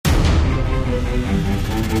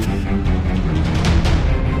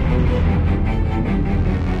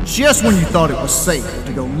Just when you thought it was safe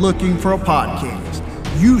to go looking for a podcast,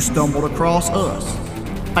 you stumbled across us.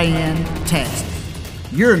 Fantastic.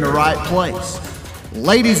 You're in the right place.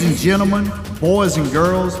 Ladies and gentlemen, boys and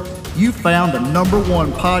girls, you found the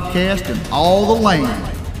 #1 podcast in all the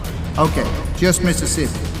land. Okay, just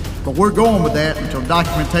Mississippi, but we're going with that until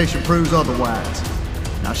documentation proves otherwise.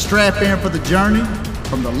 Now strap in for the journey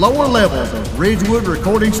from the lower levels of Ridgewood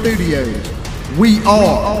Recording Studios. We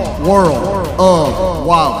are World of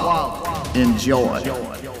Wally. Enjoy.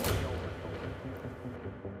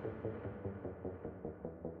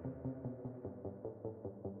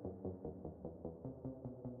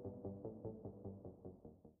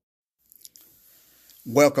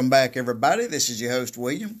 Welcome back, everybody. This is your host,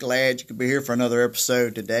 William. Glad you could be here for another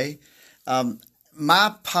episode today.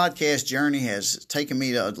 My podcast journey has taken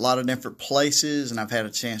me to a lot of different places, and I've had a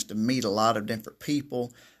chance to meet a lot of different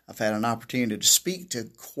people. I've had an opportunity to speak to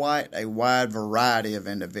quite a wide variety of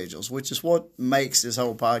individuals, which is what makes this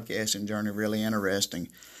whole podcasting journey really interesting.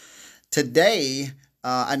 Today,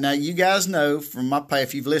 I know you guys know from my past,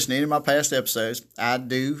 if you've listened to any of my past episodes, I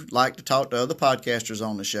do like to talk to other podcasters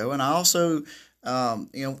on the show, and I also,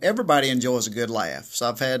 everybody enjoys a good laugh. So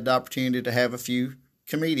I've had the opportunity to have a few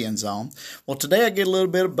comedians on. Well, today I get a little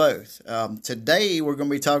bit of both. Today we're going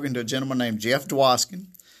to be talking to a gentleman named Jeff Dwoskin.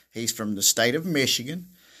 He's from the state of Michigan.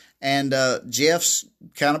 And Jeff's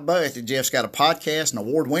kind of both. Jeff's got a podcast, an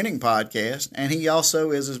award-winning podcast, and he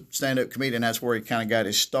also is a stand-up comedian. That's where he kind of got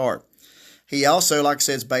his start. He also, like I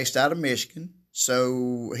said, is based out of Michigan.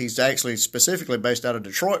 So he's actually specifically based out of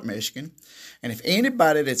Detroit, Michigan. And if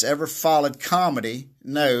anybody that's ever followed comedy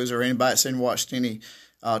knows, or anybody that's watched any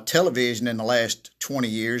television in the last 20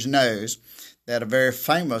 years knows, that a very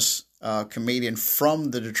famous comedian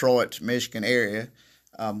from the Detroit, Michigan area,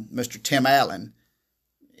 Mr. Tim Allen,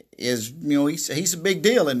 is, he's a big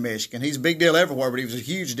deal in Michigan. He's a big deal everywhere, but he was a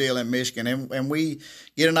huge deal in Michigan. And we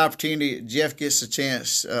get an opportunity, Jeff gets a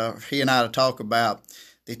chance, he and I, to talk about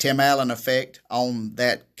the Tim Allen effect on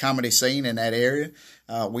that comedy scene in that area.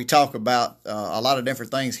 We talk about a lot of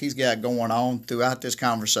different things he's got going on throughout this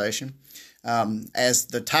conversation. As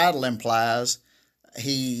the title implies,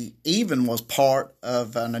 he even was part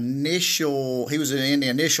of he was in the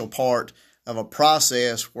initial part of a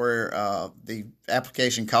process where the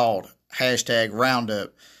application called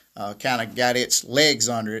 #Roundup kind of got its legs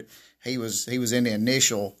under it. He was in the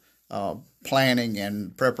initial planning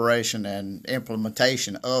and preparation and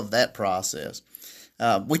implementation of that process.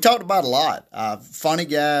 We talked about a lot. Funny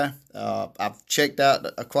guy. I've checked out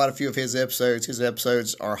quite a few of his episodes. His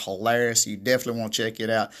episodes are hilarious. You definitely want to check it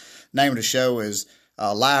out. Name of the show is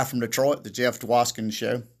Live from Detroit, the Jeff Dwoskin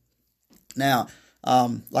Show. Now,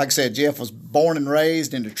 like I said, Jeff was born and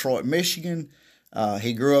raised in Detroit, Michigan.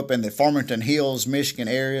 He grew up in the Farmington Hills, Michigan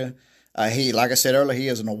area. Like I said earlier, he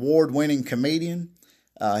is an award-winning comedian.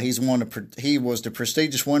 He was the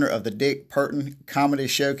prestigious winner of the Dick Burton Comedy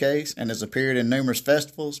Showcase and has appeared in numerous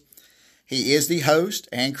festivals. He is the host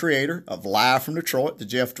and creator of Live from Detroit, the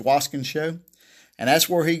Jeff Dwoskin Show, and that's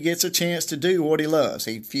where he gets a chance to do what he loves.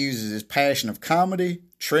 He fuses his passion of comedy,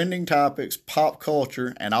 trending topics, pop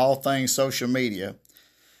culture, and all things social media,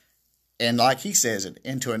 and like he says it,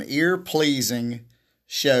 into an ear-pleasing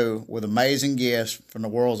show with amazing guests from the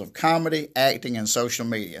worlds of comedy, acting, and social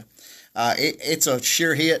media. It's a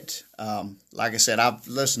sure hit. Like I said, I've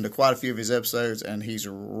listened to quite a few of his episodes, and he's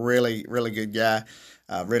a really, really good guy.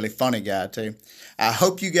 Really funny guy, too. I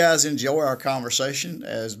hope you guys enjoy our conversation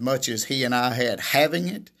as much as he and I had having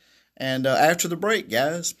it. And after the break,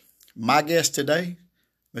 guys, my guest today,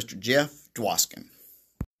 Mr. Jeff Dwoskin.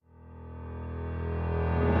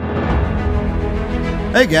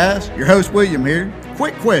 Hey, guys, your host William here.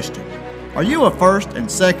 Quick question. Are you a First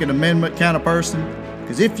and Second Amendment kind of person?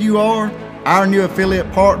 Because if you are, our new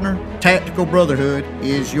affiliate partner, Tactical Brotherhood,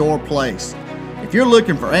 is your place. If you're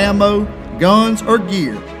looking for ammo, guns, or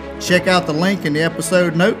gear, check out the link in the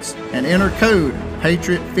episode notes and enter code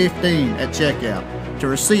PATRIOT15 at checkout to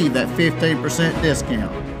receive that 15%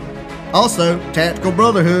 discount. Also, Tactical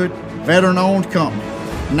Brotherhood, veteran-owned company.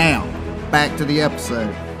 Now, back to the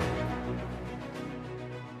episode.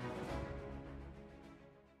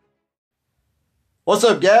 What's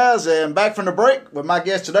up, guys? And back from the break with my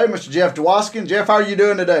guest today, Mr. Jeff Dwoskin. Jeff, how are you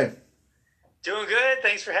doing today? Doing good.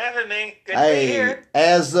 Thanks for having me. Good to be here.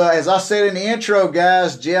 As I said in the intro,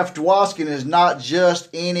 guys, Jeff Dwoskin is not just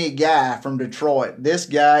any guy from Detroit. This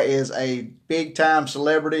guy is a big-time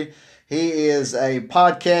celebrity. He is a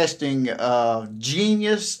podcasting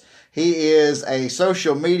genius. He is a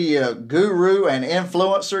social media guru and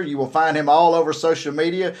influencer. You will find him all over social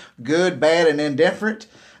media, good, bad, and indifferent.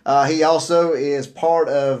 He also is part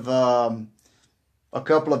of a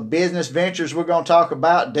couple of business ventures we're going to talk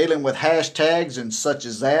about, dealing with hashtags and such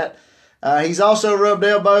as that. He's also rubbed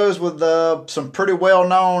elbows with some pretty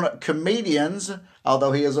well-known comedians,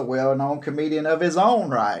 although he is a well-known comedian of his own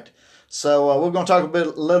right. So we're going to talk a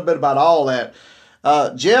little bit about all that.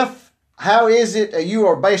 Jeff, how is it? You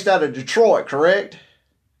are based out of Detroit, correct?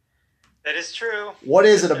 That is true. What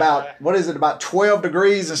is it about 12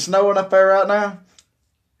 degrees and snowing up there right now?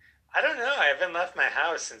 I don't know. I haven't left my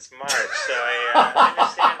house since March, so I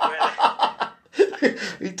understand where.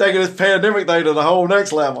 He's taking this pandemic thing to the whole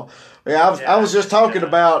next level. I was just talking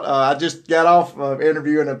about, I just got off of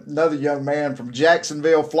interviewing another young man from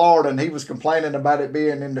Jacksonville, Florida, and he was complaining about it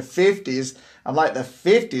being in the 50s. I'm like, the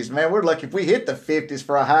 50s, man, we're lucky if we hit the 50s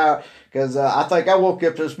for a high, because I think I woke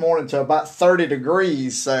up this morning to about 30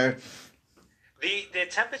 degrees, so. The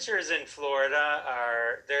temperatures in Florida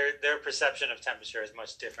are, their perception of temperature is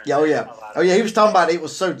much different. Oh, yeah. He was talking about it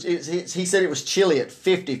was he said it was chilly at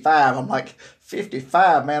 55. I'm like,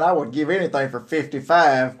 55, man, I would give anything for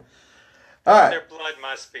 55. All right. Their blood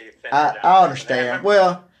must be thinner. I understand.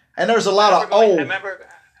 And there's a lot of old. I remember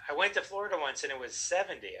I went to Florida once and it was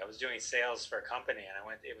 70. I was doing sales for a company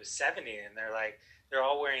and it was 70, and they're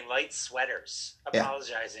all wearing light sweaters,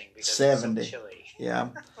 apologizing because 70. It's so chilly. Yeah.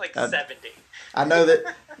 70. I know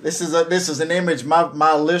that this is an image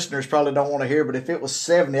my listeners probably don't want to hear, but if it was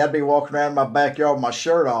 70, I'd be walking around in my backyard with my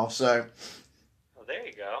shirt off. So. Well, there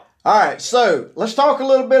you go. All right, so let's talk a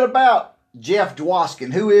little bit about Jeff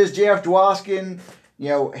Dwoskin. Who is Jeff Dwoskin? You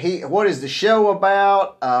know, what is the show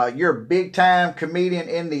about? You're a big-time comedian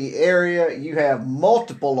in the area. You have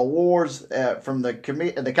multiple awards from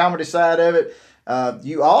the comedy side of it.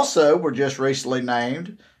 You also were just recently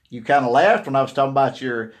named. You kind of laughed when I was talking about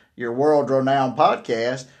your world-renowned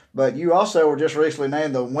podcast, but you also were just recently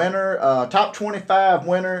named the winner, top 25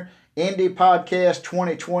 winner, Indie Podcast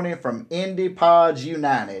 2020 from Indie Pods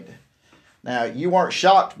United. Now, you weren't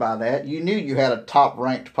shocked by that. You knew you had a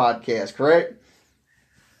top-ranked podcast, correct?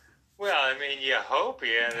 Well, I mean, you hope,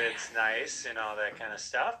 it's nice and all that kind of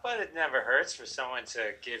stuff, but it never hurts for someone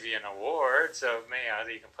to give you an award, so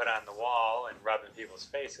maybe you can put on the wall and rub in people's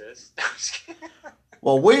faces.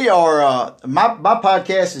 Well, we are, my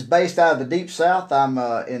podcast is based out of the Deep South. I'm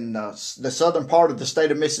in the southern part of the state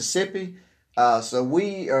of Mississippi, so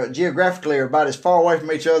we geographically are about as far away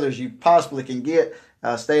from each other as you possibly can get.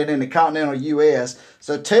 Staying in the continental U.S.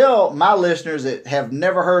 So tell my listeners that have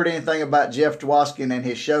never heard anything about Jeff Dwoskin and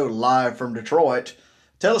his show Live from Detroit.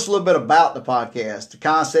 Tell us a little bit about the podcast, the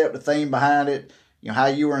concept, the theme behind it, how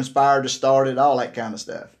you were inspired to start it, all that kind of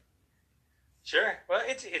stuff. Sure. Well,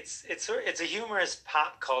 it's a humorous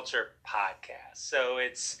pop culture podcast. So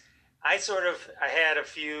I had a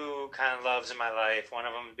few kind of loves in my life. One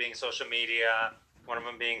of them being social media, one of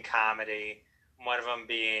them being comedy, one of them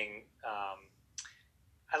being.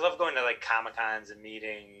 I love going to like Comic-Cons and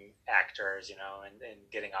meeting actors, and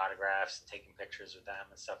getting autographs and taking pictures with them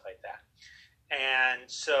and stuff like that. And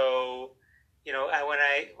so, when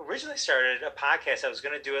I originally started a podcast, I was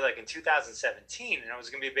going to do it like in 2017, and it was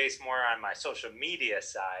going to be based more on my social media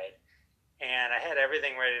side. And I had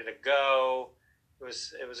everything ready to go. It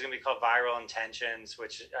was going to be called Viral Intentions,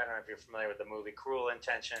 which I don't know if you're familiar with the movie Cruel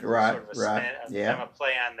Intentions. Right, sort of a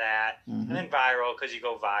play on that. Mm-hmm. And then viral, because you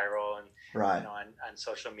go viral and on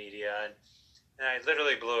social media. And I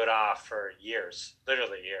literally blew it off for years,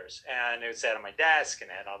 literally years. And it sat on my desk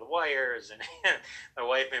and had all the wires. And my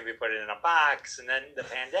wife made me put it in a box. And then the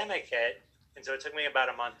pandemic hit. And so it took me about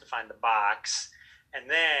a month to find the box. And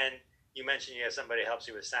then you mentioned you have somebody helps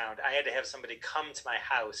you with sound. I had to have somebody come to my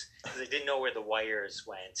house because I didn't know where the wires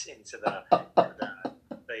went into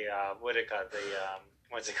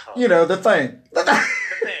what's it called? The thing.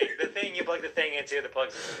 the thing you plug the thing into, the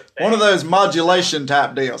plugs into the thing. One of those modulation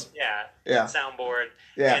type deals. Yeah. Soundboard.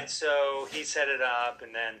 Yeah. And so he set it up,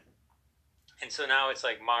 and so now it's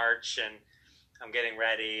like March, and I'm getting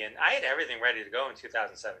ready, and I had everything ready to go in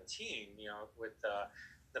 2017. With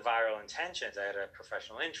the Viral Intentions. I had a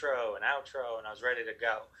professional intro and outro, and I was ready to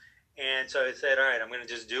go. And so I said, all right, I'm going to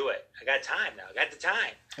just do it. I got time now. I got the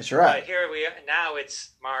time. That's right. But here we are. Now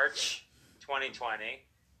it's March 2020.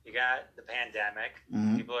 You got the pandemic.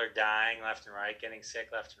 Mm-hmm. People are dying left and right, getting sick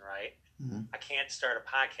left and right. Mm-hmm. I can't start a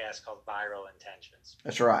podcast called Viral Intentions.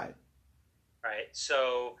 That's right. Right.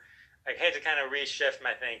 So I had to kind of reshift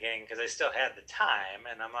my thinking because I still had the time.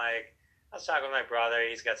 And I'm like, I was talking with my brother.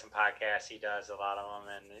 He's got some podcasts. He does a lot of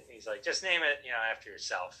them. And he's like, just name it, after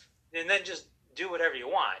yourself. And then just do whatever you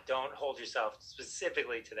want. Don't hold yourself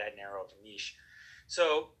specifically to that narrow niche.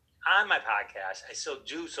 So on my podcast, I still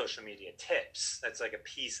do social media tips. That's like a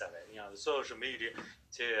piece of it, the social media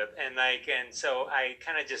tip. And so I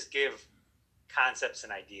kind of just give concepts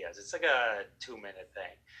and ideas. It's like a 2-minute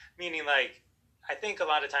thing, meaning like, I think a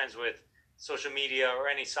lot of times with social media or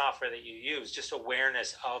any software that you use, just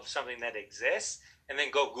awareness of something that exists, and then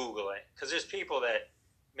go Google it. Because there's people that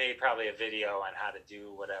made probably a video on how to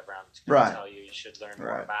do whatever I'm going to tell you should learn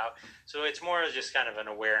more about. So it's more just kind of an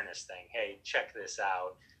awareness thing. Hey, check this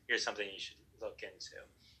out. Here's something you should look into.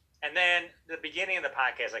 And then the beginning of the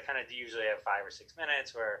podcast, I kind of usually have 5 or 6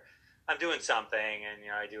 minutes where I'm doing something, and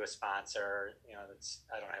I do a sponsor.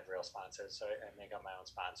 I don't have real sponsors, so I make up my own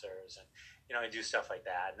sponsors, and I do stuff like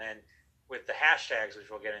that. And then with the hashtags, which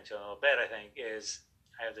we'll get into in a little bit, I think is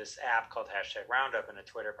I have this app called Hashtag Roundup and a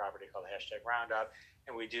Twitter property called Hashtag Roundup,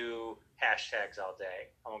 and we do hashtags all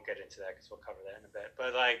day. I won't get into that because we'll cover that in a bit.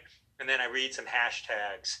 But and then I read some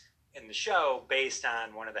hashtags in the show based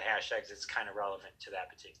on one of the hashtags that's kind of relevant to that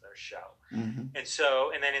particular show. Mm-hmm.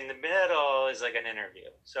 And then in the middle is like an interview.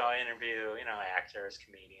 So I interview, actors,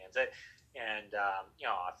 comedians, and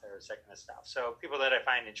authors, that kind of stuff. So people that I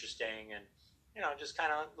find interesting, and just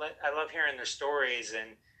kind of I love hearing their stories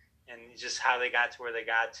and just how they got to where they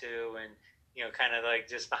got to, and kind of like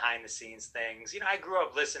just behind the scenes things. I grew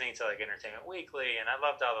up listening to like Entertainment Weekly, and I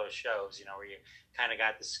loved all those shows, where you kind of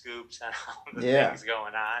got the scoops on all the things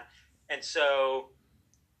going on. And so,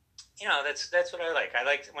 that's what I like. I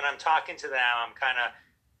like when I'm talking to them, I'm kind of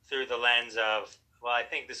through the lens of, well, I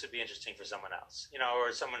think this would be interesting for someone else,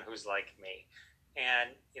 or someone who's like me, and,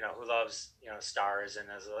 who loves, stars and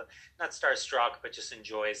is not starstruck, but just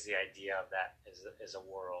enjoys the idea of that as a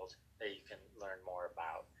world that you can learn more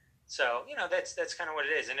about. So, that's kind of what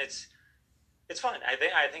it is. And it's fun. I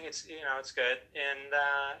think it's, it's good. And,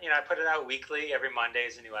 I put it out weekly. Every Monday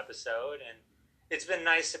is a new episode. And it's been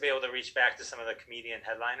nice to be able to reach back to some of the comedian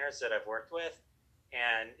headliners that I've worked with.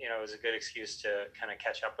 And, it was a good excuse to kind of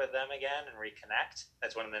catch up with them again and reconnect.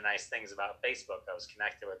 That's one of the nice things about Facebook. I was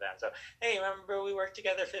connected with them. So, hey, remember we worked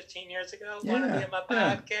together 15 years ago? Want to be on my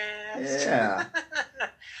podcast? Yeah.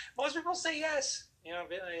 Most people say yes.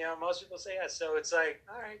 Most people say yes. So it's like,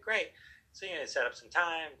 all right, great. So, set up some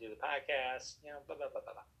time, do the podcast, blah, blah, blah,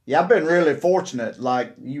 blah, blah. Yeah, I've been really fortunate.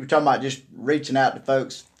 Like you were talking about, just reaching out to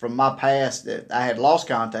folks from my past that I had lost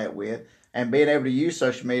contact with, and being able to use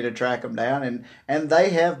social media to track them down. And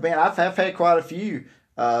they have been, I've had quite a few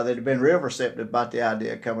that have been real receptive about the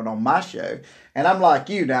idea of coming on my show. And I'm like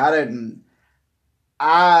you now,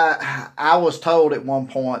 I was told at one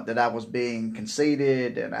point that I was being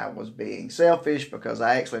conceited and I was being selfish because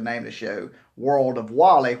I actually named the show World of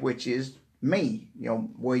Wally, which is me,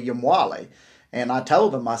 William Wally. And I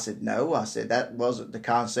told them, I said, no, that wasn't the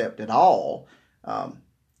concept at all.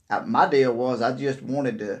 My deal was I just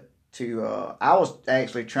wanted to I was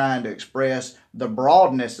actually trying to express the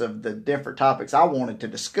broadness of the different topics I wanted to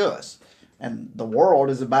discuss. And the world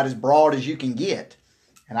is about as broad as you can get.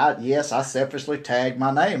 And I selfishly tagged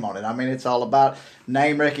my name on it. I mean, it's all about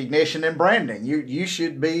name recognition and branding. You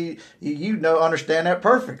should be, understand that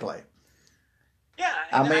perfectly. Yeah,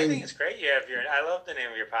 I think it's great. I love the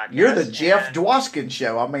name of your podcast. You're the Jeff Dwoskin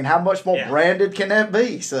Show. I mean, how much more branded can that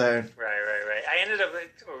be? So Right. I ended up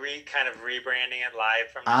kind of rebranding it live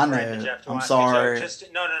from the Jeff Dwoskin I'm sorry. Show.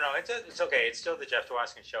 No, it's okay. It's still the Jeff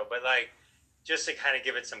Dwoskin Show, but just to kind of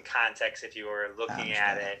give it some context, if you were looking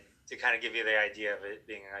at it, to kind of give you the idea of it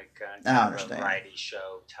being like a variety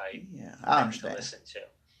show type. Yeah, I understand. To listen to.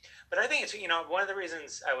 But I think it's one of the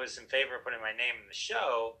reasons I was in favor of putting my name in the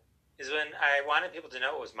show is when I wanted people to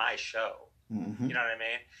know it was my show. Mm-hmm. You know what I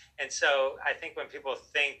mean? And so I think when people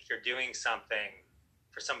think you're doing something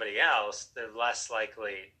for somebody else, they're less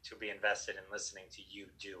likely to be invested in listening to you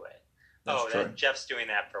do it. That's true. Jeff's doing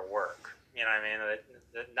that for work. You know what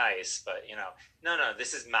I mean? Nice, but no,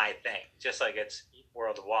 this is my thing. Just like it's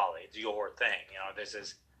World of Wally, it's your thing. This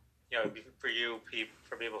is,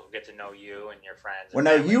 for people who get to know you and your friends. Well,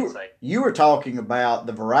 no, you were talking about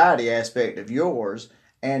the variety aspect of yours.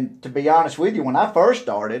 And to be honest with you, when I first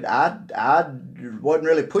started, I wasn't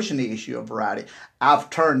really pushing the issue of variety.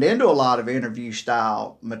 I've turned into a lot of interview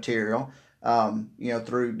style material,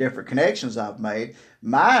 through different connections I've made.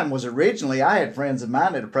 Mine was originally, I had friends of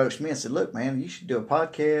mine that approached me and said, look, man, you should do a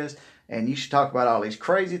podcast and you should talk about all these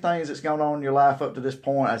crazy things that's going on in your life up to this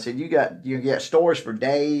point. I said, you got stories for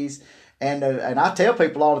days. And I tell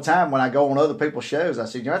people all the time when I go on other people's shows, I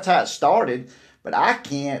said, that's how it started. But I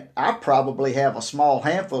probably have a small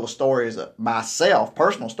handful of stories myself,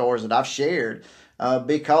 personal stories that I've shared,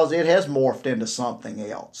 because it has morphed into something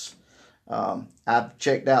else. I've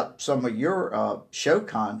checked out some of your show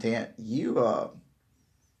content. You've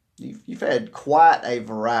had quite a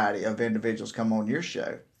variety of individuals come on your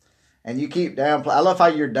show, and you keep downplaying. I love how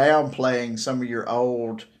you're downplaying some of your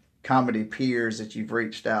old comedy peers that you've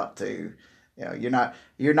reached out to. You know,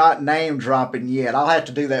 you're not name dropping yet. I'll have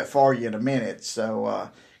to do that for you in a minute.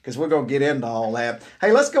 So, because we're going to get into all that.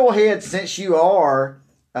 Hey, let's go ahead, since you are,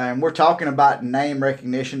 and we're talking about name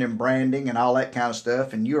recognition and branding and all that kind of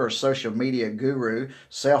stuff, and you're a social media guru,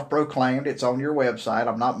 self-proclaimed. It's on your website.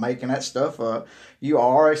 I'm not making that stuff up. You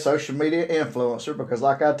are a social media influencer because,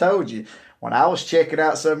 like I told you, when I was checking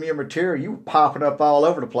out some of your material, you were popping up all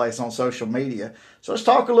over the place on social media. So let's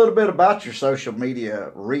talk a little bit about your social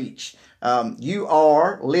media reach. You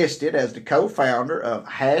are listed as the co-founder of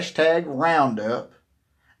Hashtag Roundup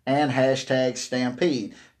and Hashtag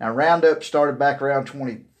Stampede. Now, Roundup started back around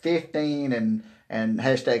 2015, and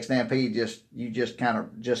Hashtag Stampede you just got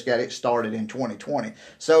it started in 2020.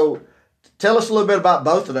 So tell us a little bit about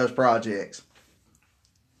both of those projects.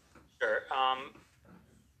 Sure.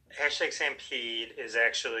 Hashtag Stampede is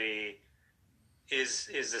actually is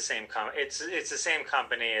the same company. It's the same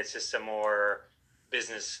company. It's just a more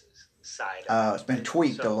business side. It's been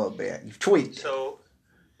tweaked a little bit. You've tweaked. So,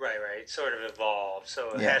 right, sort of evolved.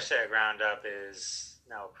 So Hashtag Roundup is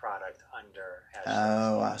now a product under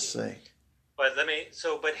Hashtag I see. But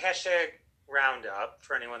but Hashtag Roundup,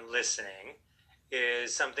 for anyone listening,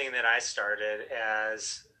 is something that I started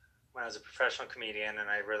as when I was a professional comedian, and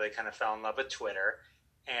I really kind of fell in love with Twitter,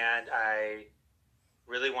 and I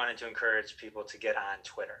really wanted to encourage people to get on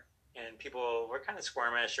Twitter. And people were kind of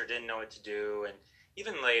squirmish or didn't know what to do, and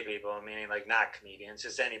even lay people, meaning like not comedians,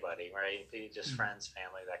 just anybody, right? Just friends,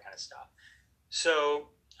 family, that kind of stuff. So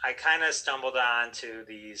I kind of stumbled on to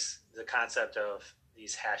the concept of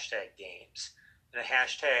these hashtag games. And a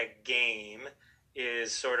hashtag game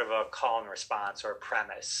is sort of a call and response or a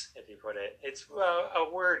premise, if you put it. It's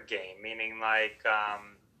a word game, meaning like,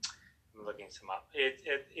 I'm looking some up.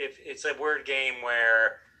 It's a word game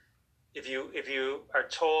where if you are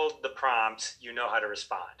told the prompt, you know how to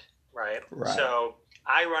respond, right? So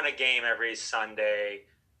I run a game every Sunday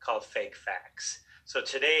called Fake Facts. So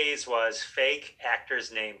today's was Fake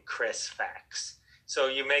Actor's Name Chris Facts. So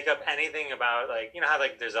you make up anything about, like, you know how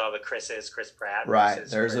like there's all the Chris's, Chris Pratt. Right.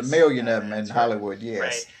 There's Chris, a million of them in Hollywood, yes.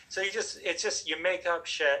 Right. So you make up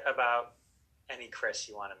shit about any Chris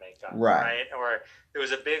you want to make up. Right. Or there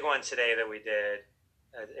was a big one today that we did.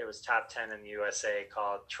 It was top 10 in the USA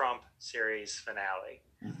called Trump Series Finale.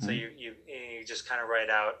 Mm-hmm. So you just kind of write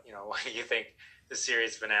out, what you think the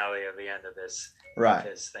series finale of the end of this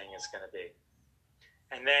his thing is going to be.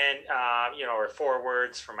 And then, or 4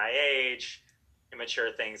 words for my age,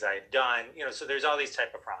 immature things I've done, so there's all these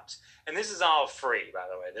type of prompts. And this is all free, by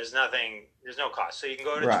the way. There's no cost. So you can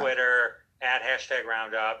go to Twitter, add Hashtag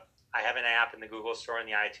Roundup. I have an app in the Google Store and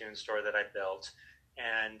the iTunes Store that I built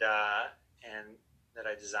and that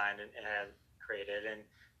I designed and had created. And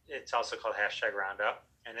it's also called Hashtag Roundup,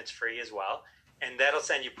 and it's free as well. And that'll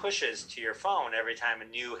send you pushes to your phone every time a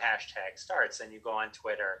new hashtag starts. And you go on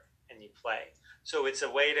Twitter and you play. So it's a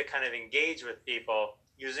way to kind of engage with people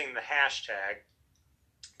using the hashtag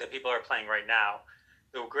that people are playing right now.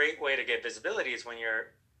 The great way to get visibility is when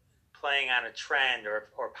you're playing on a trend or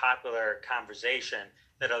popular conversation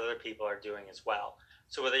that other people are doing as well.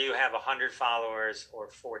 So whether you have 100 followers or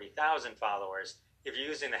 40,000 followers, if you're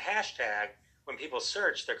using the hashtag, when people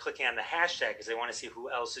search, they're clicking on the hashtag because they want to see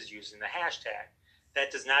who else is using the hashtag.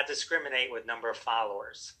 That does not discriminate with number of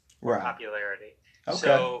followers or popularity. Okay.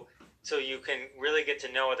 So you can really get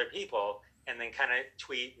to know other people and then kind of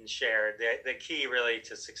tweet and share. The key really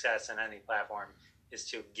to success on any platform is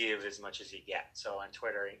to give as much as you get. So on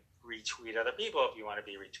Twitter, retweet other people if you want to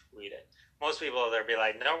be retweeted. Most people, they'll be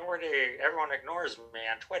like, everyone ignores me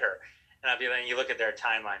on Twitter. And I'll be like, you look at their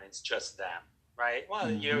timeline, it's just them, right? Well,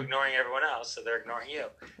 you're ignoring everyone else, so they're ignoring you.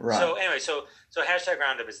 Right. So anyway, so Hashtag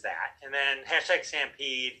Roundup is that. And then Hashtag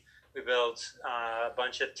Stampede, we built a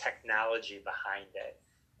bunch of technology behind it.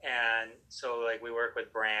 And so like we work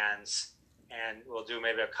with brands and we'll do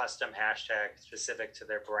maybe a custom hashtag specific to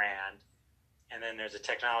their brand. And then there's a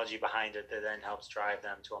technology behind it that then helps drive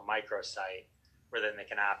them to a microsite where then they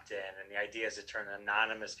can opt in. And the idea is to turn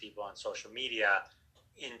anonymous people on social media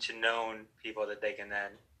into known people that they can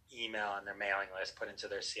then email on their mailing list, put into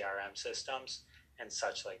their CRM systems and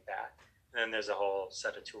such like that. And then there's a whole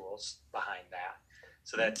set of tools behind that.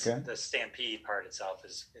 So that's the Stampede part itself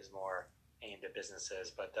is more aimed at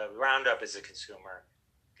businesses, but the Roundup is a consumer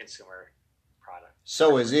product.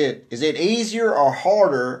 So is it easier or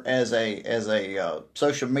harder as a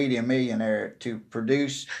social media millionaire to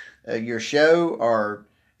produce your show, or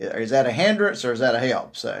Is that a hindrance or is that a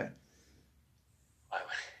help? So,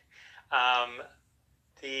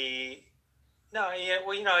 no, yeah,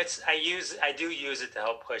 well, it's I do use it to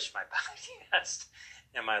help push my podcast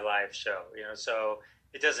and my live show, so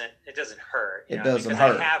it doesn't hurt, it doesn't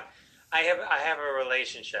because hurt. I have a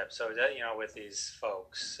relationship, so that, with these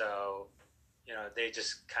folks, so they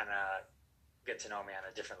just kind of get to know me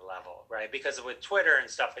on a different level, right? Because with Twitter and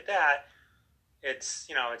stuff like that, it's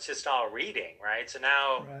it's just all reading, right? So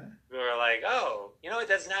now we were like, oh,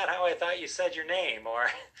 that's not how I thought you said your name, or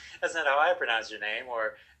that's not how I pronounce your name,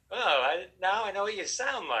 or now I know what you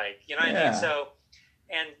sound like, what I mean? So,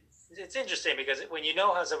 and it's interesting because when you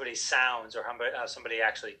know how somebody sounds or how somebody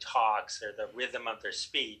actually talks or the rhythm of their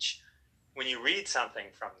speech, when you read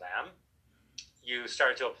something from them, you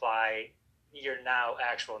start to apply your now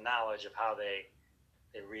actual knowledge of how they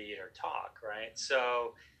read or talk, right?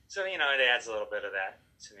 So it adds a little bit of that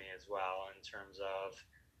to me as well in terms of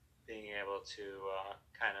being able to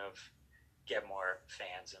kind of get more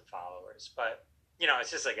fans and followers. But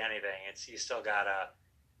it's just like anything. You still gotta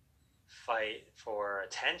fight for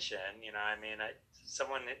attention. I mean, I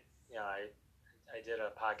did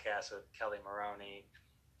a podcast with Kelly Maroney.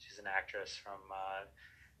 She's an actress from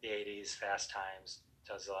the '80s, Fast Times.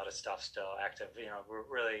 Does a lot of stuff still, active. We're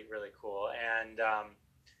really, really cool. And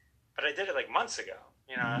but I did it like months ago.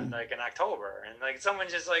 Like in October, and like someone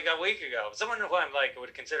just like a week ago, someone who I'm like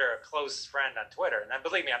would consider a close friend on Twitter, and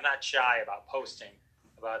believe me, I'm not shy about posting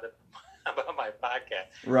about about my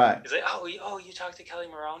podcast. Right. He's like, oh, you talked to Kelly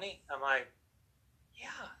Maroney? I'm like,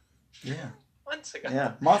 yeah, months ago.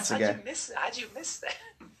 Yeah, months ago. How'd you miss that?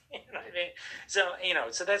 You know what I mean? So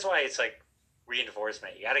so that's why it's like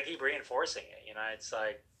reinforcement. You got to keep reinforcing it. It's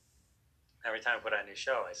like every time I put out a new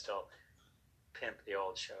show, I still pimp the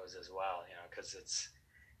old shows as well. Because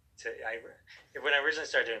when I originally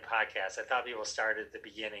started doing podcasts, I thought people started at the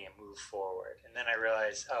beginning and move forward, and then I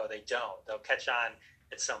realized, oh, they don't. They'll catch on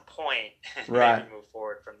at some point and maybe move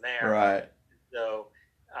forward from there. Right. So,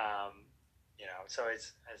 so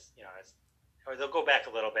it's or they'll go back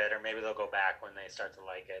a little bit, or maybe they'll go back when they start to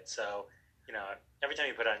like it. So, every time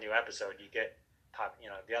you put out a new episode, you get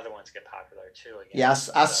the other ones get popular too again. Yeah,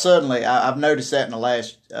 I've noticed that in the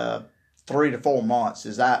last 3 to 4 months.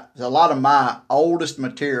 Is that a lot of my oldest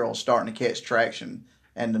material starting to catch traction,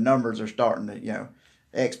 and the numbers are starting to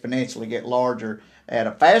exponentially get larger at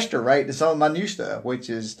a faster rate than some of my new stuff, which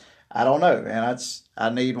is, I don't know, and I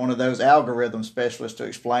need one of those algorithm specialists to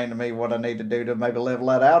explain to me what I need to do to maybe level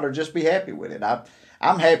that out or just be happy with it.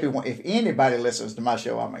 I'm happy if anybody listens to my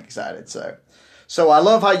show. I'm excited. So I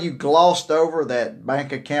love how you glossed over that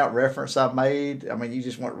bank account reference I made. I mean, you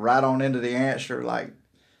just went right on into the answer. Like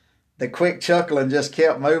the quick chuckling just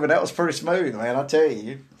kept moving. That was pretty smooth, man. I tell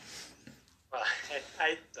you. Well,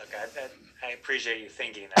 I appreciate you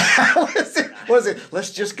thinking that. was it?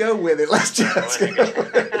 Let's just go with it. Let's just go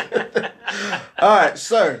with it. All right.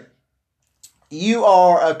 So you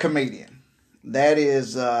are a comedian. That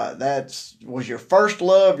was your first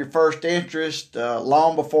love, your first interest,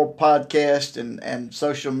 long before podcast and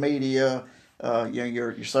social media,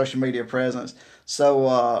 your social media presence.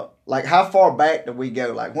 So, like, how far back did we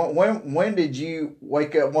go? Like, when did you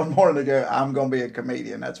wake up one morning and go, I'm going to be a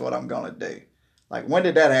comedian. That's what I'm going to do. Like, when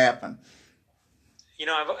did that happen?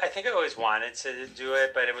 I think I always wanted to do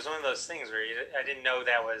it, but it was one of those things where I didn't know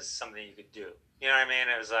that was something you could do. You know what I mean?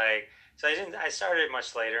 It was like, so I started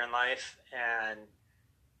much later in life, and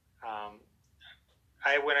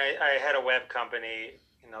I had a web company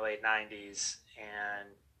in the late 90s, and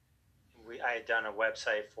I had done a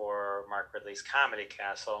website for Mark Ridley's Comedy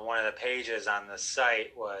Castle, and one of the pages on the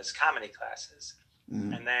site was comedy classes.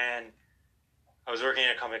 Mm-hmm. And then I was working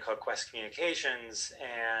at a company called Quest Communications,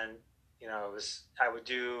 and I would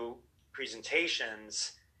do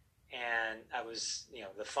presentations, and I was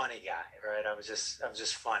the funny guy, right? I was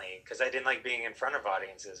just funny because I didn't like being in front of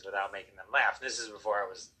audiences without making them laugh. And this is before I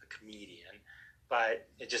was a comedian, but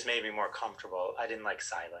it just made me more comfortable. I didn't like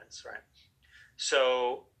silence, right?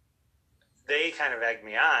 So they kind of egged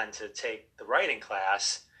me on to take the writing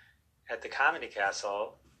class at the Comedy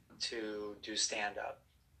Castle to do stand-up.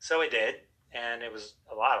 So I did, and it was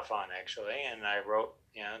a lot of fun, actually. And I wrote,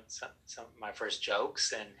 some of my first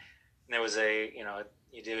jokes, and there was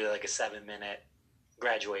you do like a 7-minute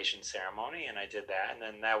graduation ceremony, and I did that. And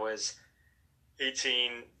then that was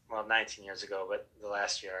 19 years ago, but the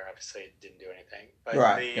last year, obviously, didn't do anything. But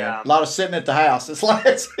right. A lot of sitting at the house. It's like,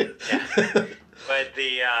 yeah. But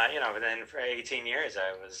but then for 18 years,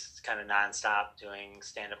 I was kind of nonstop doing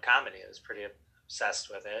stand-up comedy. I was pretty obsessed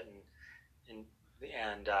with it,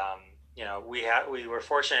 and we were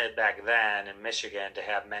fortunate back then in Michigan to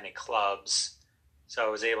have many clubs. So I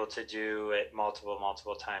was able to do it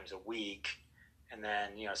multiple times a week, and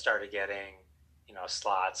then, started getting,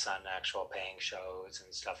 slots on actual paying shows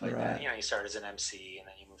and stuff like that. You start as an MC, and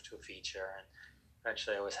then you move to a feature, and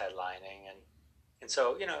eventually I was headlining, and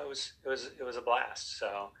so, it was a blast.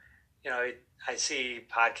 So, I see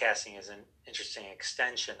podcasting as an interesting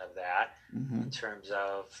extension of that, in terms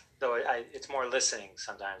of, though it's more listening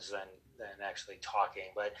sometimes than actually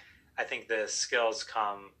talking, but I think the skills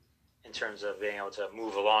come in terms of being able to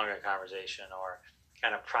move along a conversation, or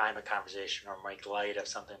kind of prime a conversation, or make light of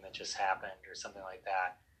something that just happened or something like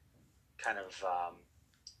that, kind of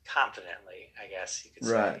confidently, I guess you could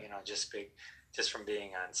say, just from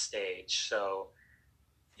being on stage. So,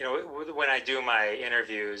 when I do my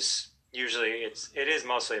interviews, usually it is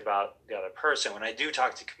mostly about the other person. When I do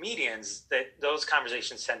talk to comedians, those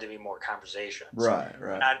conversations tend to be more conversations. Right.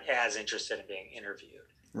 Not as interested in being interviewed.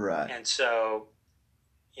 Right. And so,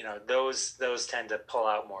 those tend to pull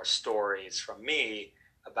out more stories from me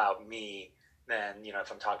about me than,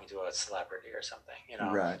 if I'm talking to a celebrity or something,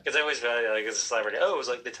 Right. Because I always feel like as a celebrity, it was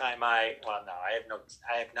like the time I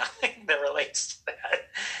have nothing that relates to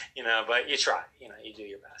that, but you try, you do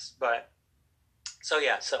your best. But so,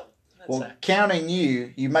 that's that. Counting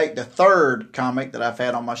you make the third comic that I've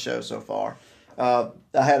had on my show so far. I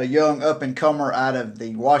had a young up-and-comer out of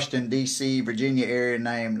the Washington, D.C., Virginia area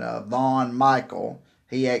named Vaughn Michael.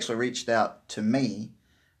 He actually reached out to me,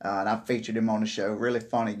 and I featured him on the show. Really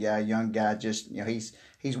funny guy, young guy. Just he's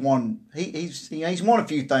won a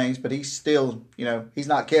few things, but he's still he's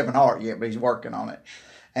not Kevin Hart yet, but he's working on it.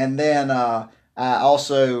 And then I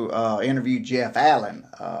also interviewed Jeff Allen.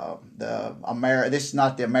 This is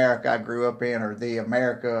not the America I grew up in, or the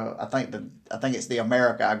America. I think it's the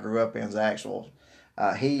America I grew up in is actual.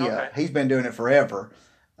 He's been doing it forever.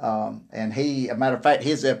 And a matter of fact,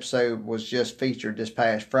 his episode was just featured this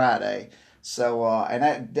past Friday. So,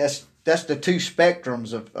 and that's the two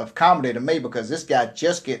spectrums of comedy to me, because this guy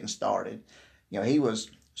just getting started. He was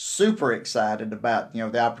super excited about,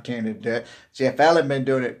 the opportunity to do it. Jeff Allen been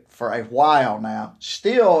doing it for a while now.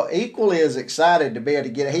 Still equally as excited to be able to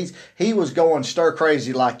get it. He was going stir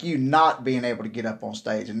crazy like you, not being able to get up on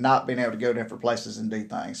stage and not being able to go different places and do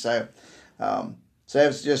things. So,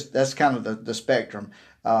 that's kind of the spectrum.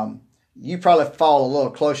 You probably fall a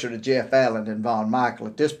little closer to Jeff Allen than Vaughn Michael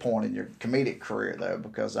at this point in your comedic career, though,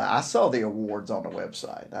 because I saw the awards on the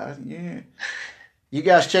website. You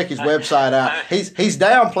guys check his website out. He's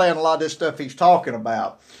downplaying a lot of this stuff he's talking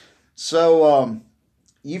about. So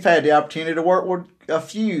you've had the opportunity to work with a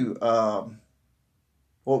few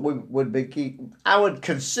what would be I would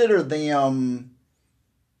consider them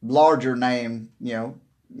larger name.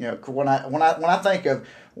 When I think of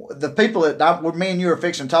the people that me and you are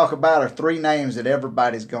fixing to talk about, are three names that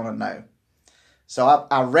everybody's going to know. So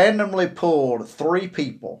I randomly pulled three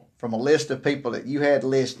people from a list of people that you had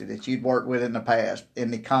listed that you'd worked with in the past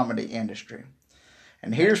in the comedy industry.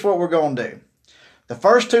 And here's what we're going to do. The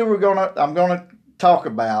first two I'm going to talk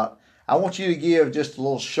about, I want you to give just a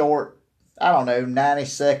little short,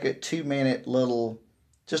 90-second, 2-minute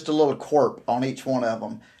just a little quirk on each one of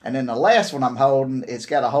them. And then the last one I'm holding, it's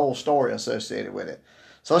got a whole story associated with it.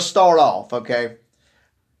 So let's start off, okay?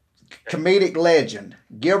 Comedic legend,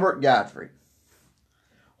 Gilbert Gottfried.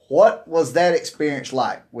 What was that experience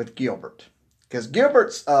like with Gilbert? Because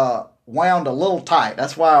Gilbert's wound a little tight.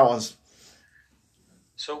 That's why I was...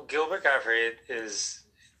 So Gilbert Gottfried is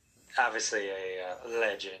obviously a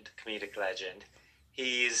legend, comedic legend.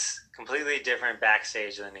 He's completely different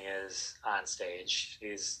backstage than he is on stage.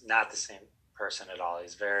 He's not the same person at all.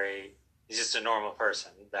 He's just a normal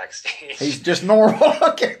person backstage. He's just normal.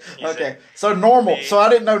 Okay. So normal. So I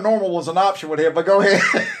didn't know normal was an option with him, but go ahead.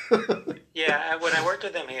 Yeah, when I worked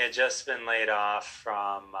with him, he had just been laid off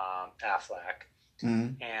from Aflac.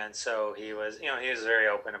 Mm-hmm. And so he was very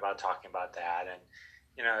open about talking about that. And,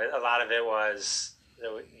 a lot of it was,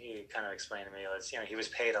 he kind of explained to me, was, he was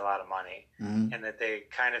paid a lot of money, mm-hmm. and that they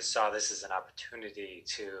kind of saw this as an opportunity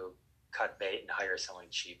to cut bait and hire someone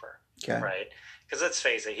cheaper. Okay. Right? Because let's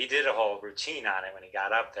face it, he did a whole routine on it when he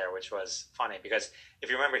got up there, which was funny. Because if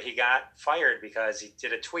you remember, he got fired because he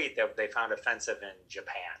did a tweet that they found offensive in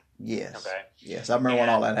Japan. Yes. Okay. Yes, I remember when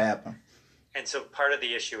all that happened. And so part of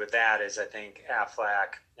the issue with that is, I think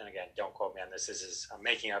Aflac, and again, don't quote me on this. I'm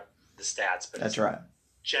making up the stats, but that's right.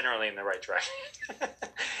 Generally in the right direction.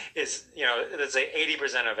 Is, let's say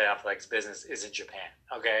 80% of Affleck's business is in Japan,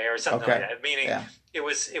 okay, or something like that. Meaning,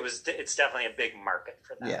 it's definitely a big market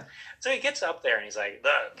for them. Yeah. So he gets up there and he's like,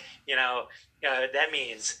 "Look, that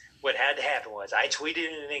means what had to happen was I tweeted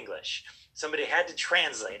it in English. Somebody had to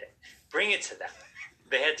translate it, bring it to them,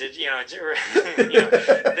 they had to,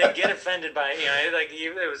 they get offended by, like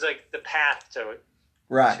it was like the path to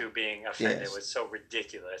being offended was so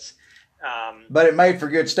ridiculous. But it made for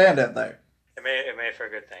good stand-up there. It made for a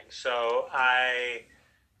good thing. So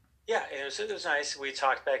it was nice. We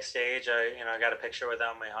talked backstage. I got a picture with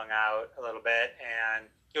him. We hung out a little bit, and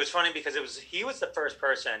it was funny because he was the first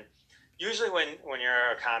person. Usually when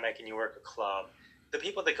you're a comic and you work a club, the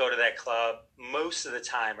people that go to that club most of the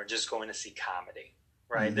time are just going to see comedy,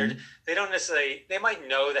 right? Mm-hmm. They don't necessarily, they might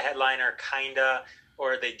know the headliner kinda,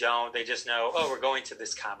 or they don't. They just know, oh, we're going to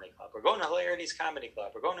this comedy club. We're going to Hilarity's Comedy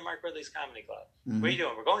Club. We're going to Mark Ridley's Comedy Club. Mm-hmm. What are you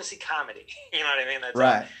doing? We're going to see comedy. You know what I mean? That's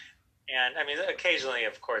right. All. And I mean, occasionally,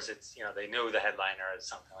 of course, it's, they know the headliner or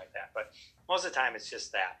something like that. But most of the time, it's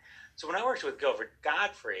just that. So when I worked with Gilbert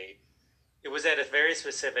Gottfried, it was at a very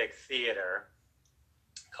specific theater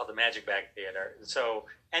called the Magic Bag Theater. And so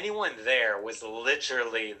anyone there was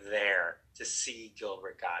literally there to see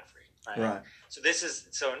Gilbert Gottfried. Right. So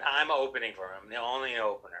I'm opening for him, the only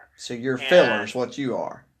opener. So you're fillers, what you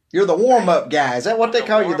are. You're the warm-up guy. Is that what they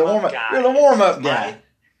call you? The warm-up guy. You're the warm-up guy.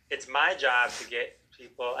 It's my job to get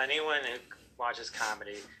people, anyone who watches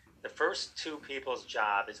comedy, the first two people's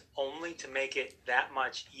job is only to make it that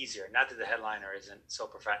much easier. Not that the headliner isn't so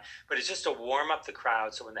profound, but it's just to warm up the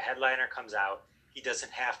crowd so when the headliner comes out, he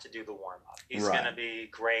doesn't have to do the warm-up. He's going to be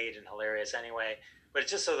great and hilarious anyway, but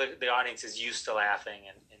it's just so the audience is used to laughing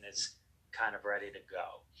and is kind of ready to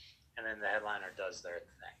go. And then the headliner does their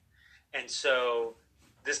thing. And so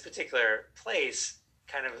this particular place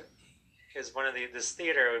kind of is one of this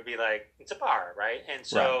theater would be like, it's a bar, right? And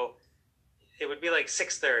so it would be like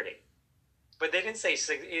 6:30. But they didn't say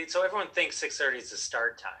 6, so everyone thinks 6:30 is the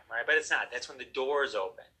start time, right? But it's not. That's when the doors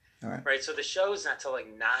open. Right. So the show's not till like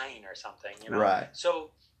 9 or something, Right.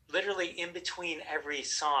 So literally in between every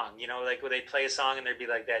song, like when they play a song and there'd be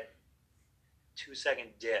like that 2-second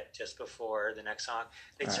dip just before the next song,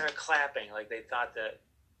 they'd start clapping like they thought that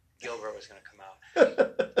Gilbert was going to come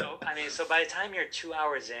out. So by the time you're 2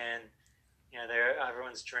 hours in,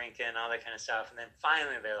 everyone's drinking, all that kind of stuff, and then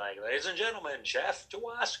finally they're like, "Ladies and gentlemen, Jeff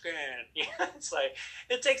Dwoskin." It's like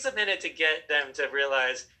it takes a minute to get them to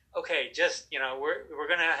realize, okay, just we're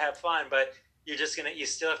gonna have fun, but you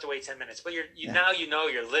still have to wait 10 minutes. But now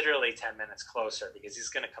you're literally 10 minutes closer because he's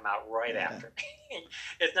gonna come out right after me.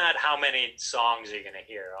 It's not how many songs you're gonna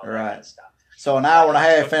hear, all that kind of stuff. So an hour and a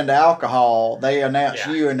half into alcohol, they announce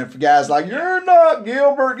you, and the guy's like, "You're not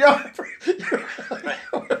Gilbert Gottfried."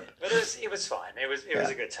 But it was fun. It was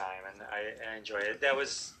a good time, and I enjoyed it. It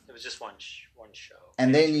was just one show.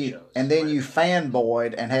 And then you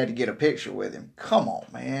fanboyed and had to get a picture with him. Come on,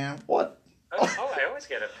 man! What? Oh, I always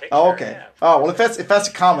get a picture. Oh, okay. Yeah, well, if that's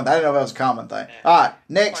a common, I didn't know if that was a common thing. Yeah. All right,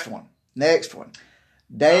 next one.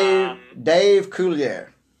 Dave Coulier.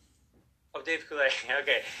 Oh, Dave Coulier.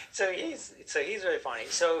 Okay, so he's really funny.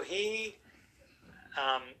 So he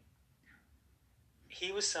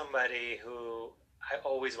was somebody who I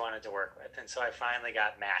always wanted to work with, and so I finally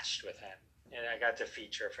got matched with him, and I got to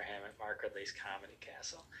feature for him at Mark Ridley's Comedy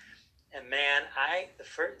Castle. And man,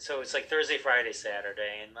 so it's like Thursday, Friday,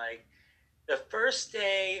 Saturday, and like the first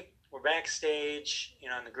day we're backstage, in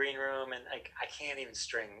the green room, and like I can't even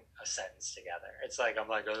string a sentence together. It's like I'm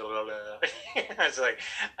like, it's like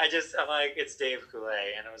I'm like, it's Dave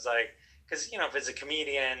Coulier, and it was like, because if it's a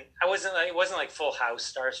comedian, it wasn't like Full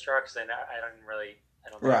House starstruck because I don't really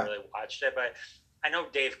watched it, but I know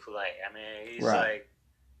Dave Coulier. I mean, he's like,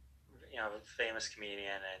 a famous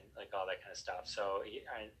comedian and like all that kind of stuff. So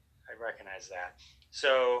I recognize that.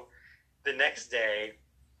 So the next day,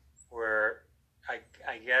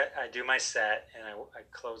 I do my set and I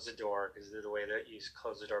close the door because the way that you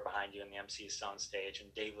close the door behind you and the MC is on stage,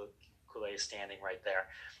 and Dave Coulier is standing right there,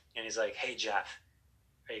 and he's like, "Hey Jeff,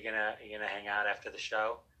 are you gonna hang out after the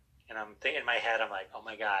show?" And I'm thinking in my head, I'm like, "Oh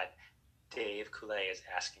my God, Dave Coulier is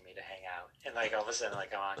asking me to hang out." And like all of a sudden,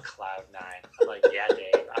 like I'm on cloud 9. I'm like, "Yeah,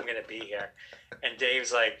 Dave, I'm gonna be here." And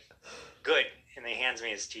Dave's like, "Good," and he hands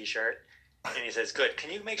me his T-shirt. And he says, "Good. Can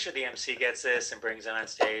you make sure the MC gets this and brings it on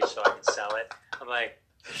stage so I can sell it?" I'm like,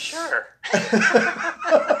 "Sure."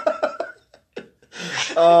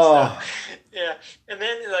 Oh. So, yeah. And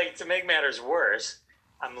then, like, to make matters worse,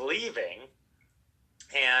 I'm leaving,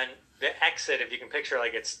 and the exit, if you can picture,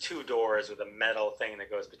 like, it's 2 doors with a metal thing that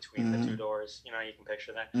goes between the 2 doors. You can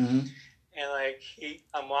picture that. Mm-hmm. And, like,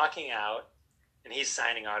 I'm walking out, and he's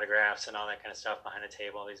signing autographs and all that kind of stuff behind a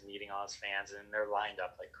table. He's meeting all his fans, and they're lined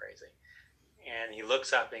up like crazy. And he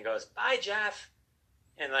looks up and he goes, "Bye, Jeff."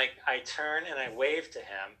 And like I turn and I wave to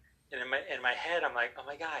him, and in my head I'm like, "Oh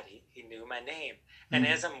my God, he knew my name." And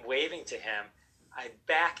as I'm waving to him, I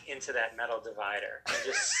back into that metal divider and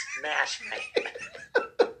just smash my head.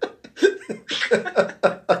 And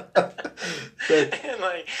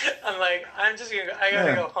I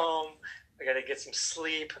gotta go home. I gotta get some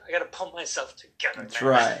sleep. I gotta pull myself together. That's man.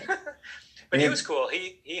 right. But he was cool.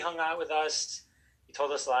 He hung out with us. He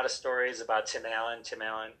told us a lot of stories about Tim Allen. Tim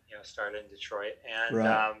Allen, started in Detroit,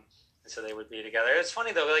 and so they would be together. It's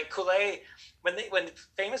funny though, like Kool-Aid, when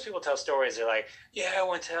famous people tell stories, they're like, "Yeah, I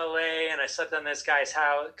went to L.A. and I slept on this guy's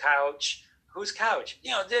couch." Whose couch?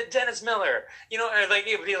 Dennis Miller. Or like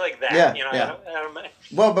it would be like that. Yeah, yeah.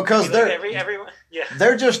 Well, because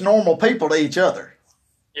they're just normal people to each other.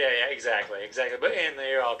 Yeah, exactly. But and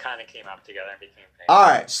they all kind of came up together and became famous. All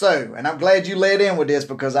right, so, and I'm glad you led in with this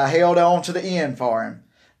because I held on to the end for him.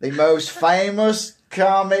 The most famous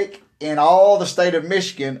comic in all the state of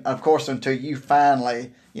Michigan, of course, until you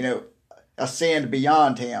finally, ascend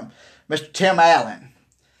beyond him, Mr. Tim Allen.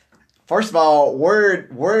 First of all,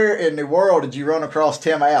 where in the world did you run across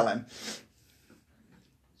Tim Allen?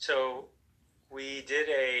 So we did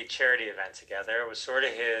a charity event together. It was sort of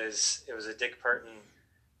it was a Dick Burton,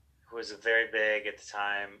 who was a very big at the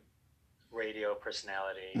time radio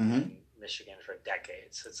personality in Michigan for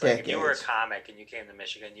decades. It's like if you were a comic and you came to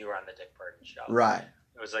Michigan, you were on the Dick Burton show. Right.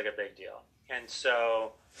 It was like a big deal. And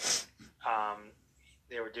so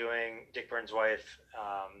they were doing, Dick Burton's wife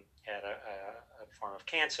had a form of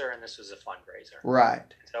cancer, and this was a fundraiser. Right.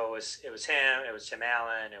 So it was him, it was Tim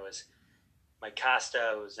Allen, it was Mike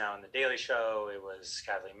Costa, who was now on The Daily Show, it was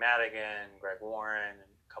Kathleen Madigan, Greg Warren,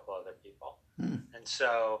 and a couple other people. And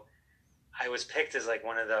so I was picked as like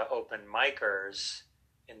one of the open micers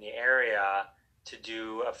in the area to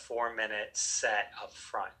do a 4-minute set up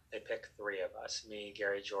front. They picked 3 of us, me,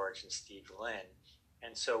 Gary George, and Steve Lynn.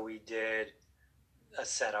 And so we did a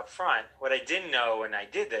set up front. What I didn't know when I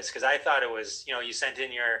did this, because I thought it was, you sent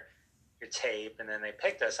in your tape and then they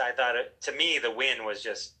picked us. I thought to me, the win was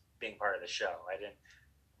just being part of the show.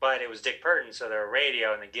 But it was Dick Burton, so there were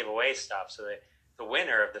radio and the giveaway stuff. So the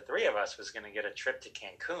winner of the 3 of us was going to get a trip to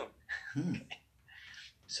Cancun.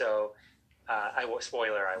 So, I won.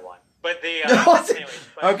 But the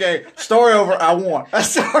okay, story over. I won.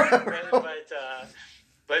 Story over.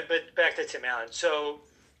 But back to Tim Allen. So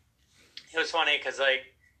it was funny because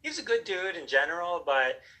he was a good dude in general,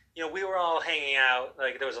 but we were all hanging out.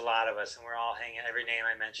 Like there was a lot of us, and we're all hanging. Every name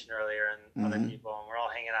I mentioned earlier, and other people, and we're all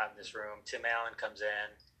hanging out in this room. Tim Allen comes in.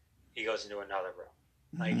 He goes into another room.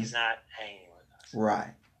 Like he's not hanging with us.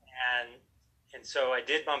 Right. And so I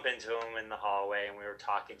did bump into him in the hallway, and we were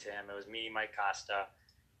talking to him. It was me, Mike Costa,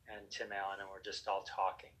 and Tim Allen, and we're just all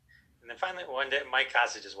talking. And then finally, one day, Mike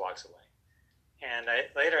Costa just walks away. And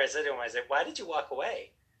later I said to him, "Why did you walk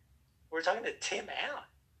away? We're talking to Tim Allen."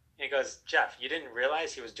 And he goes, "Jeff, you didn't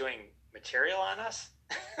realize he was doing material on us?"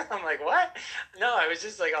 I'm like, "What?" "No, I was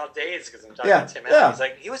just like all dazed because I'm talking to Tim Allen." He's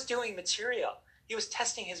like, "He was doing material. He was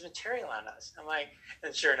testing his material on us." I'm like,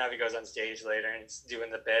 and sure enough, he goes on stage later and he's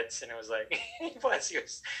doing the bits, and it was like, he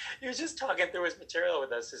was just talking through his material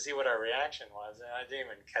with us to see what our reaction was, and I didn't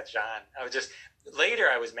even catch on. Later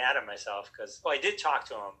I was mad at myself because, I did talk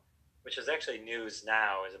to him, which is actually news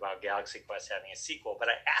now, is about Galaxy Quest having a sequel, but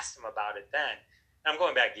I asked him about it then. And I'm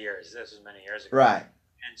going back years. This was many years ago. Right.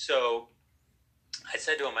 And so I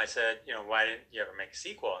said to him, "Why didn't you ever make a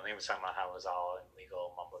sequel?" And he was talking about how it was all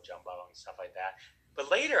illegal mumbo jumbo and stuff like that. But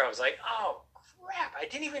later I was like, "Oh crap!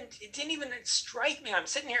 It didn't even strike me. I'm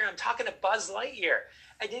sitting here, I'm talking to Buzz Lightyear.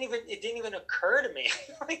 It didn't even occur to me.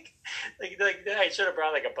 like I should have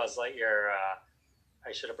brought like a Buzz Lightyear.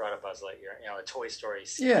 I should have brought a Buzz Lightyear, a Toy Story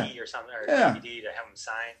CD or something, or DVD to have him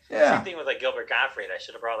sign. Same thing with like Gilbert Gottfried. I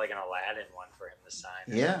should have brought like an Aladdin one for him to sign.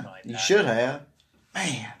 Yeah, like you that. should have.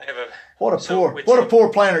 Man, what a poor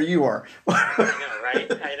planner you are. I know, right?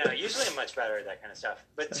 I know. Usually I'm much better at that kind of stuff.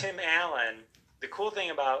 But Tim Allen, the cool thing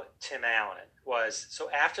about Tim Allen was, so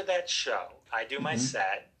after that show, I do my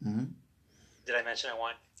set. Did I mention I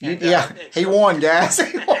won? He won, guys.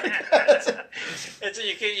 He won.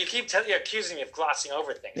 You keep accusing me of glossing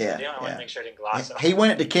over things. I want to make sure I didn't gloss over. He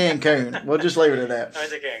went to Cancun. We'll just leave it at that. I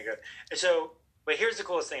went to Cancun. But here's the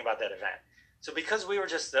coolest thing about that event. So because we were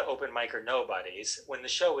just the open micer nobodies, when the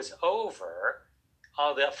show was over,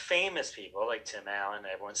 all the famous people like Tim Allen,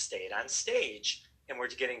 everyone stayed on stage, and we're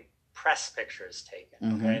getting press pictures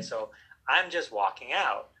taken. Okay, so I'm just walking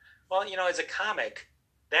out. Well, as a comic,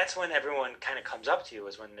 that's when everyone kind of comes up to you,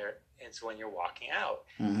 is when you're walking out.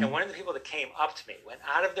 And one of the people that came up to me, went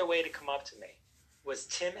out of their way to come up to me, was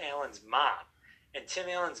Tim Allen's mom. And Tim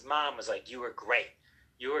Allen's mom was like, "You were great.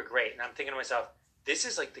 You were great." And I'm thinking to myself, this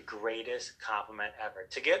is like the greatest compliment ever.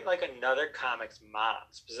 To get like another comic's mom,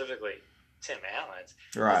 specifically Tim Allen's,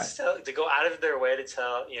 right? To go out of their way to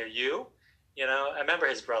tell you You know, I remember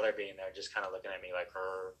his brother being there, just kind of looking at me like,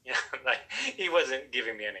 you know, like he wasn't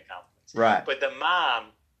giving me any compliments. Right. But the mom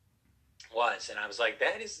was, and I was like,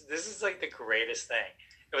 this is like the greatest thing.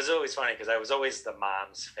 It was always funny because I was always the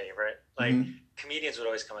mom's favorite. Like comedians would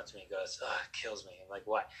always come up to me and goes, "Oh, it kills me." I'm like,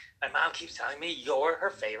 "What?" My mom keeps telling me you're her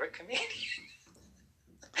favorite comedian.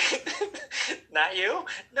 Not you?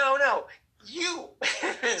 No, you.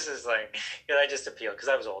 It's just like, I just appealed because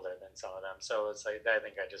I was older than some of them, so it's like I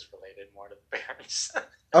think I just related more to the parents.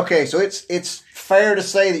 Okay, so it's fair to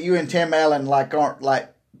say that you and Tim Allen aren't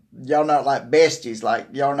y'all not like besties, like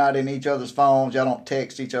y'all not in each other's phones, y'all don't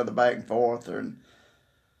text each other back and forth, or.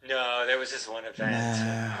 No, there was this one event.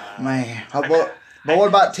 Man. But what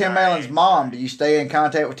about Tim Allen's mom? Do you stay in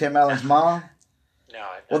contact with Tim Allen's mom? No.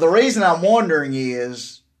 Well, the reason I'm wondering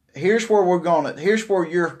is here's where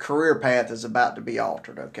your career path is about to be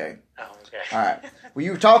altered, okay? Oh, okay. All right. Well,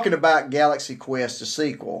 you were talking about Galaxy Quest, the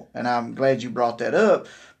sequel, and I'm glad you brought that up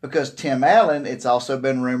because Tim Allen, it's also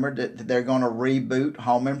been rumored that they're going to reboot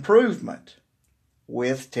Home Improvement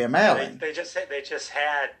with Tim Allen. They just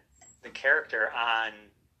had the character on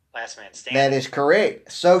Last Man Standing. That is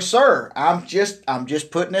correct. So, sir, I'm just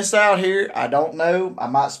putting this out here. I don't know. I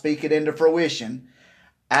might speak it into fruition.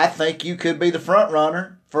 I think you could be the front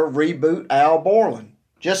runner for reboot Al Borland.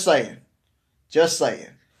 Just saying.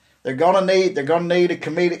 They're gonna need a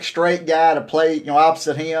comedic straight guy to play,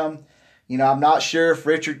 opposite him. I'm not sure if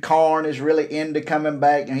Richard Karn is really into coming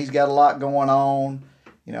back, and he's got a lot going on.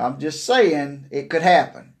 I'm just saying it could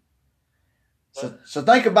happen. So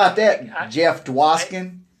think about that, Jeff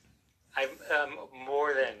Dwoskin. I'm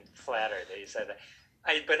more than flattered that you said that.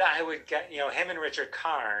 But I would get, him and Richard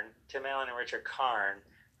Karn, Tim Allen and Richard Karn,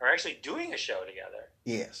 are actually doing a show together.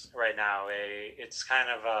 Yes. Right now, it's kind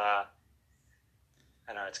of a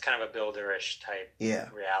builderish type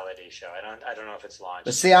reality show. I don't know if it's launched.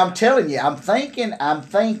 But see, I'm telling you, I'm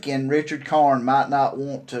thinking Richard Karn might not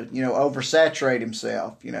want to, oversaturate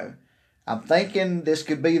himself. I'm thinking this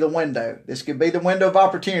could be the window. This could be the window of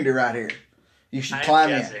opportunity right here. You should climb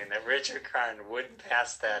in. I'm guessing that Richard Karn wouldn't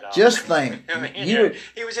pass that up. Just think. He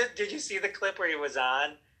was. Did you see the clip where he was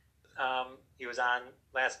on? He was on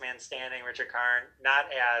Last Man Standing. Richard Karn, not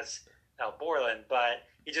as Al Borland, but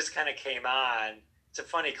he just kind of came on. It's a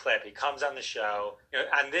funny clip. He comes on the show.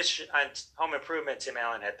 On Home Improvement, Tim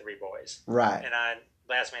Allen had 3 boys. Right. And on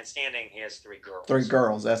Last Man Standing, he has 3 girls. 3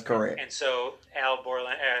 girls. That's correct. And so Al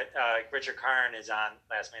Borland, Richard Karn is on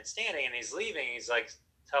Last Man Standing, and he's leaving. He's like,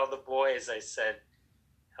 "Tell the boys I said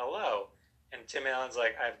hello." And Tim Allen's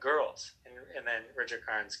like, "I have girls." And then Richard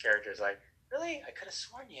Karn's character is like, "Really? I could have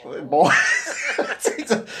sworn you had boy."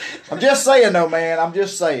 I'm just saying, though, man. I'm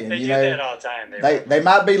just saying. They do that all the time. They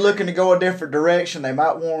might be looking to go a different direction. They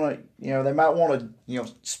might want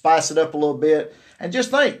to, spice it up a little bit. And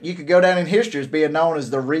just think, you could go down in history as being known as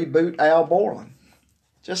the reboot Al Borland.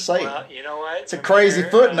 Just saying. Well, you know what? It's a crazy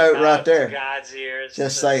footnote right there. God's ears.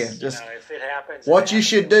 Just saying. If it happens. What you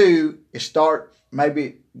should do is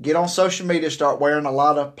maybe get on social media, start wearing a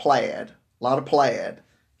lot of plaid.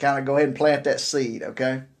 Kind of go ahead and plant that seed,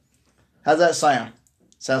 okay? How's that sound?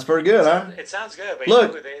 Sounds pretty good, huh? It sounds good. But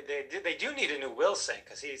look, they do need a new Wilson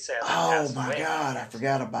because he said. Oh my God, I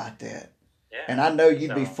forgot about that. Yeah. And I know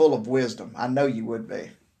you'd be full of wisdom. I know you would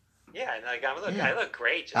be. Yeah, and I look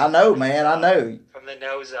great. I know, man. I know. From the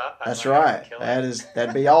nose up. That's right.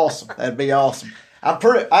 That'd be awesome. That'd be awesome.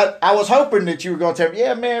 I was hoping that you were going to tell me,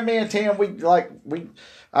 yeah, man, me and Tim,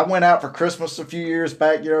 I went out for Christmas a few years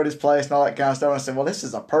back, at his place and all that kind of stuff. And I said, well, this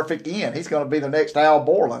is a perfect end. He's going to be the next Al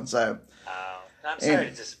Borland. So. I'm sorry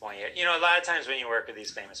to disappoint you. A lot of times when you work with these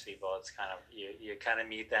famous people, it's kind of you kind of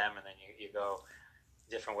meet them and then you go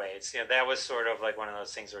different ways. That was sort of like one of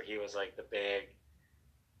those things where he was like the big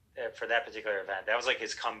for that particular event. That was like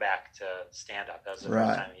his comeback to stand up. That was the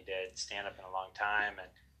first time he did stand up in a long time, and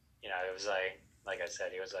it was like I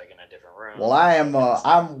said, he was like in a different room. Well,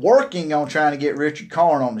 I'm working on trying to get Richard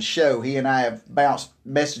Karn on the show. He and I have bounced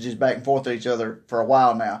messages back and forth to each other for a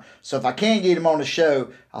while now. So if I can get him on the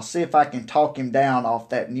show, I'll see if I can talk him down off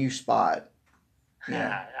that new spot.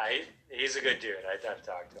 Yeah, he's a good dude. I've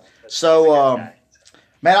talked to him. So,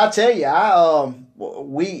 man, I tell you,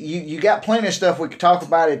 you got plenty of stuff we could talk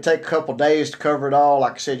about. It'd take a couple days to cover it all.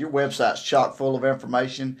 Like I said, your website's chock full of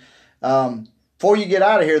information. Before you get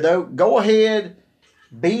out of here, though, go ahead,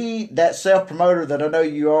 be that self-promoter that I know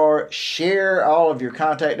you are. Share all of your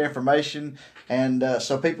contact information, and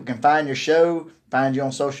so people can find your show, find you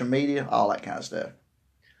on social media, all that kind of stuff.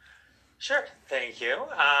 Sure. Thank you.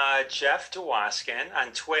 Jeff Dwoskin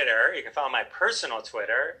on Twitter. You can follow my personal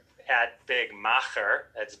Twitter at Big Macher.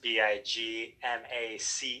 That's BIGMACHER.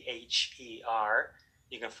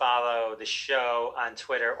 You can follow the show on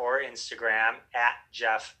Twitter or Instagram at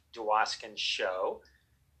Jeff Dwoskin Show.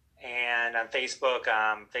 And on Facebook,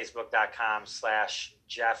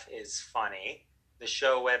 facebook.com/JeffIsFunny. The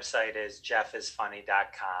show website is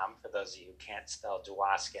jeffisfunny.com for those of you who can't spell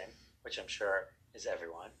Dwoskin, which I'm sure is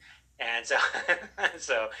everyone. And so,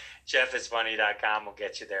 so jeffisfunny.com will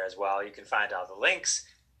get you there as well. You can find all the links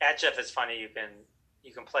at Jeff is Funny. You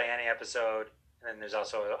can play any episode, and then there's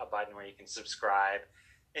also a button where you can subscribe.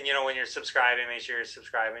 And when you're subscribing, make sure you're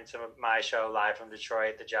subscribing to my show, Live from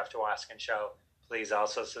Detroit, the Jeff Dwoskin Show. Please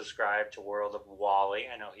also subscribe to World of Wally.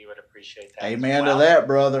 I know he would appreciate that. Amen to that,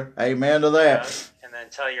 brother. Amen to that. And then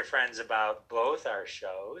tell your friends about both our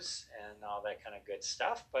shows and all that kind of good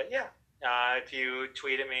stuff. But yeah, if you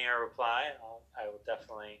tweet at me or reply, I will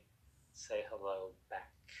definitely say hello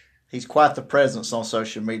back. He's quite the presence on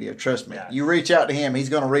social media. Trust me. Yes. You reach out to him, he's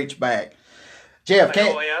going to reach back. Jeff, I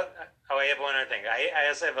have one other thing. I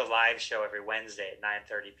also have a live show every Wednesday at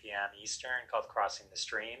 9:30 p.m. Eastern called Crossing the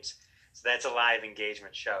Streams. So that's a live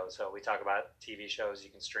engagement show. So we talk about TV shows you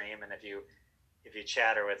can stream, and if you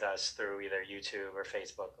chatter with us through either YouTube or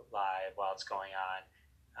Facebook Live while it's going on,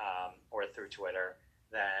 or through Twitter,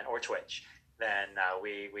 or Twitch, then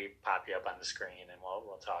we pop you up on the screen and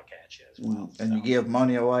we'll talk at you as well. And you give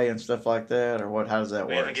money away and stuff like that, or what? How does that work?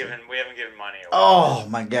 We haven't given money away. Oh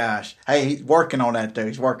my gosh! Hey, he's working on that, dude.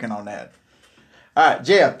 He's working on that. All right,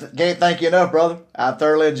 Jeff, can't thank you enough, brother. I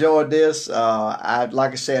thoroughly enjoyed this. Like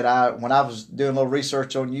I said, when I was doing a little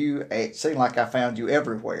research on you, it seemed like I found you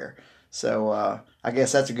everywhere. So I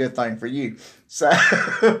guess that's a good thing for you. So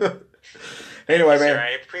anyway, man, I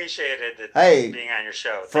appreciated being on your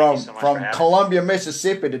show. From Thank you so much for having Columbia,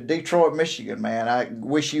 Mississippi to Detroit, Michigan, man. I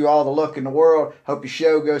wish you all the luck in the world. Hope your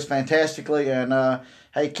show goes fantastically, and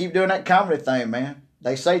hey, keep doing that comedy thing, man.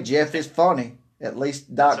 They say Jeff is funny, at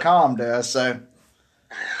least .com does. So.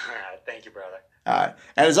 Thank you, brother. All right.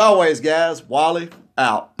 And as always, guys, Wally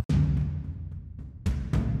out.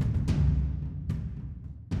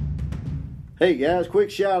 Hey, guys,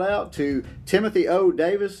 quick shout out to Timothy O.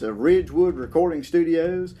 Davis of Ridgewood Recording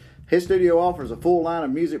Studios. His studio offers a full line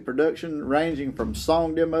of music production ranging from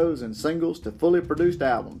song demos and singles to fully produced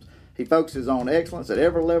albums. He focuses on excellence at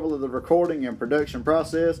every level of the recording and production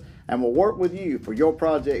process and will work with you for your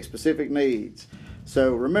project-specific needs.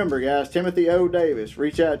 So remember, guys, Timothy O. Davis.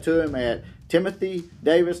 Reach out to him at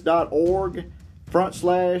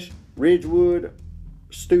timothydavis.org/Ridgewood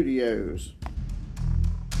Studios.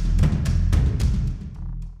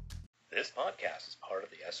 This podcast is part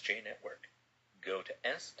of the SJ Network. Go to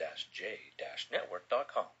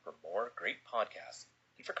s-j-network.com for more great podcasts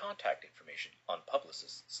and for contact information on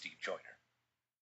publicist Steve Joyner.